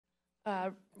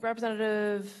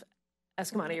Representative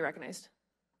Eskamani, you're recognized.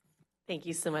 Thank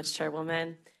you so much,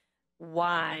 Chairwoman.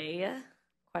 Why,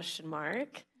 question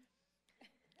mark,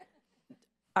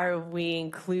 are we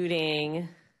including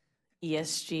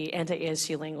ESG,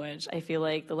 anti-ESG language? I feel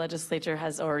like the legislature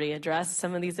has already addressed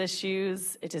some of these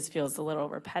issues. It just feels a little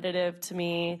repetitive to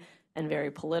me and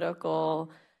very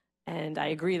political. And I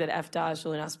agree that FDOT is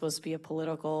really not supposed to be a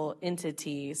political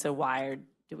entity. So why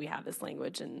do we have this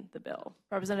language in the bill?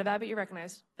 Representative Abbott, you're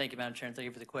recognized. Thank you, Madam Chair, and thank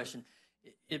you for the question.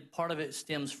 Part of it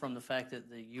stems from the fact that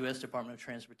the U.S. Department of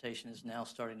Transportation is now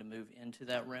starting to move into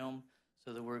that realm,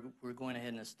 so that we're going ahead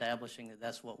and establishing that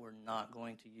that's what we're not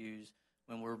going to use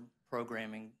when we're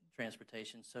programming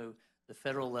transportation. So the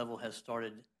federal level has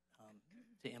started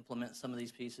to implement some of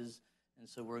these pieces, and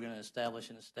so we're going to establish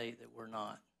in a state that we're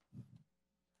not.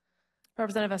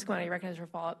 Representative Eskamani, you're recognized for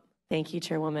follow-up. Thank you,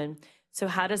 Chairwoman. So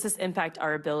how does this impact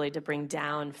our ability to bring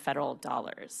down federal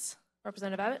dollars?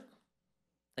 Representative Abbott.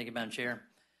 Thank you, Madam Chair.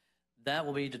 That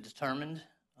will be determined.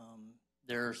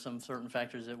 There are some certain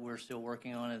factors that we're still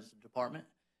working on as a department,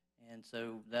 and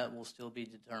so that will still be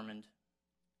determined.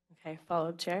 Okay,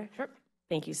 follow-up, Chair. Sure.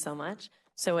 Thank you so much.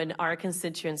 So when our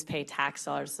constituents pay tax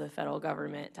dollars to the federal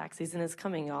government, tax season is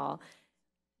coming, y'all,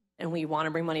 and we want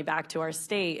to bring money back to our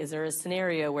state, is there a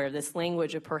scenario where this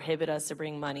language would prohibit us to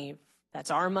bring money,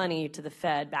 that's our money, to the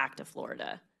Fed back to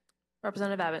Florida?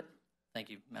 Representative Abbott. Thank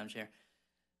you, Madam Chair.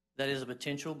 That is a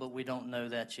potential, but we don't know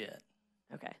that yet.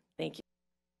 Okay, thank you.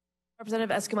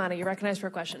 Representative Eskamani, you're recognized for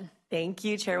a question. Thank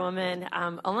you, Chairwoman.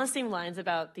 Along the same lines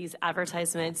about these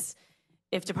advertisements,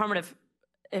 if the Department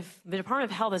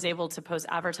of Health is able to post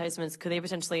advertisements, could they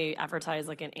potentially advertise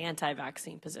like an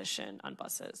anti-vaccine position on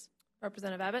buses?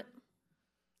 Representative Abbott.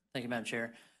 Thank you, Madam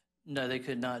Chair. No, they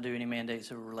could not do any mandates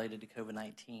that were related to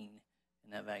COVID-19 in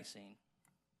that vaccine.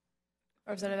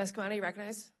 Representative Eskamani, you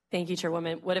recognized. Thank you,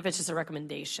 Chairwoman. What if it's just a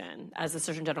recommendation, as the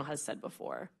Surgeon General has said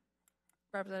before?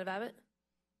 Representative Abbott.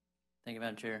 Thank you,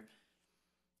 Madam Chair.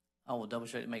 I will double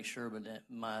check to make sure, but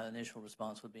my initial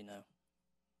response would be no.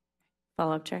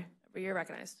 Follow-up, Chair. You're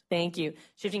recognized. Thank you.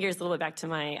 Shifting gears a little bit back to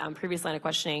my previous line of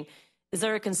questioning, is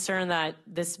there a concern that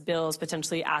this bill is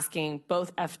potentially asking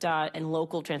both FDOT and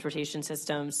local transportation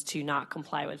systems to not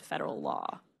comply with federal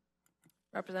law?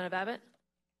 Representative Abbott.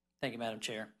 Thank you, Madam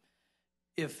Chair.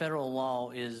 If federal law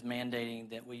is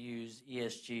mandating that we use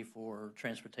ESG for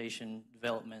transportation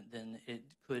development, then it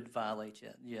could violate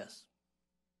it, yes.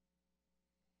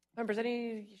 Members,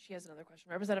 she has another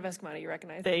question. Representative Eskamani, you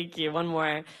recognize. Thank you. One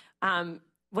more.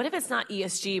 What if it's not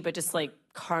ESG, but just like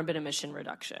carbon emission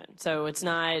reduction? So it's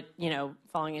not,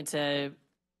 falling into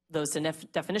those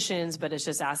definitions, but it's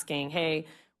just asking, hey,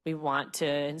 we want to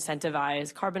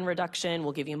incentivize carbon reduction.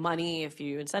 We'll give you money if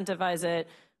you incentivize it.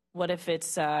 What if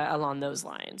it's along those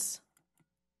lines?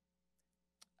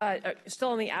 Still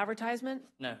on the advertisement?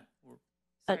 No.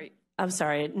 Sorry. I'm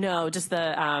sorry. No, just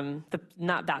the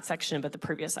not that section, but the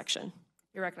previous section.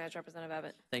 You're recognized, Representative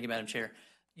Abbott. Thank you, Madam Chair.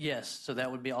 Yes, so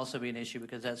that would also be an issue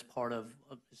because that's part of,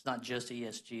 it's not just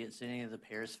ESG, it's any of the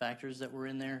Paris factors that were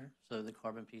in there, so the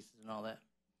carbon pieces and all that.